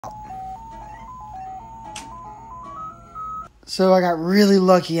So I got really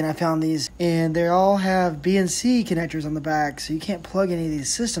lucky and I found these, and they all have BNC connectors on the back, so you can't plug any of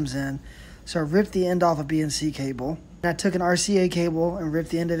these systems in. So I ripped the end off a BNC cable. And I took an RCA cable and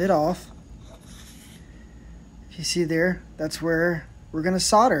ripped the end of it off. If you see there, that's where we're going to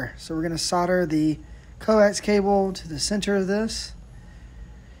solder. So we're going to solder the coax cable to the center of this.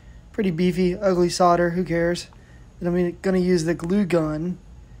 Pretty beefy, ugly solder, who cares? And I'm going to use the glue gun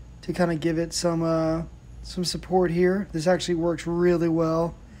to kind of give it some support here. This actually works really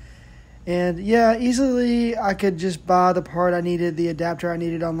well. And yeah, easily I could just buy the part I needed, the adapter I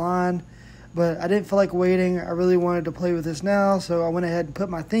needed online, but I didn't feel like waiting. I really wanted to play with this now, so I went ahead and put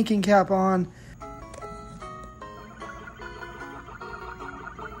my thinking cap on,